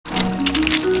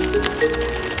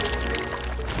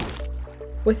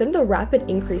Within the rapid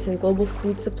increase in global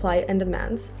food supply and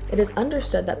demands, it is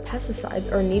understood that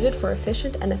pesticides are needed for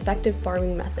efficient and effective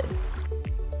farming methods.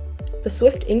 The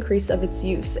swift increase of its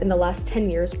use in the last 10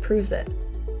 years proves it.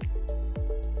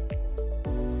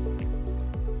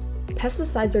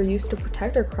 Pesticides are used to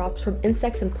protect our crops from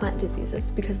insects and plant diseases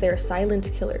because they are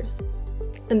silent killers.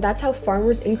 And that's how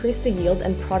farmers increase the yield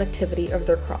and productivity of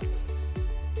their crops.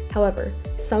 However,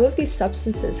 some of these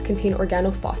substances contain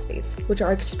organophosphates, which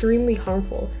are extremely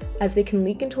harmful as they can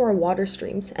leak into our water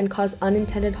streams and cause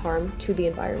unintended harm to the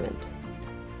environment.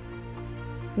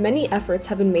 Many efforts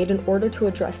have been made in order to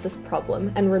address this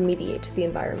problem and remediate the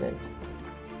environment.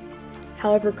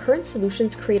 However, current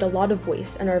solutions create a lot of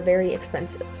waste and are very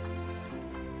expensive.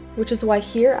 Which is why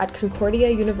here at Concordia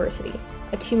University,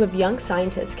 a team of young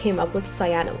scientists came up with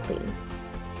CyanoClean.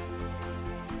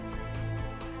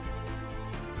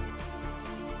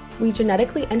 We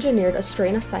genetically engineered a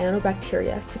strain of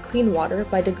cyanobacteria to clean water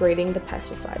by degrading the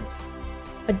pesticides.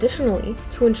 Additionally,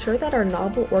 to ensure that our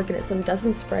novel organism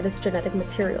doesn't spread its genetic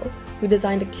material, we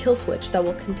designed a kill switch that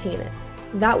will contain it.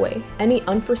 That way, any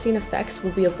unforeseen effects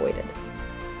will be avoided.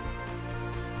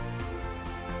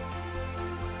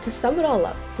 To sum it all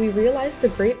up, we realize the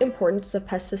great importance of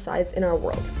pesticides in our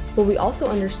world, but we also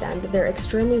understand their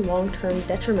extremely long-term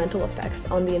detrimental effects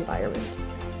on the environment.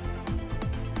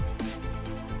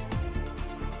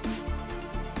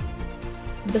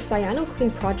 The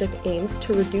CyanoClean project aims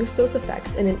to reduce those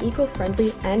effects in an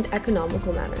eco-friendly and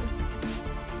economical manner.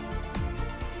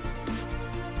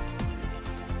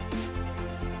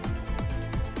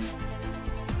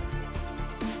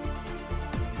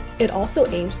 It also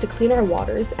aims to clean our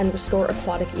waters and restore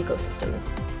aquatic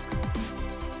ecosystems.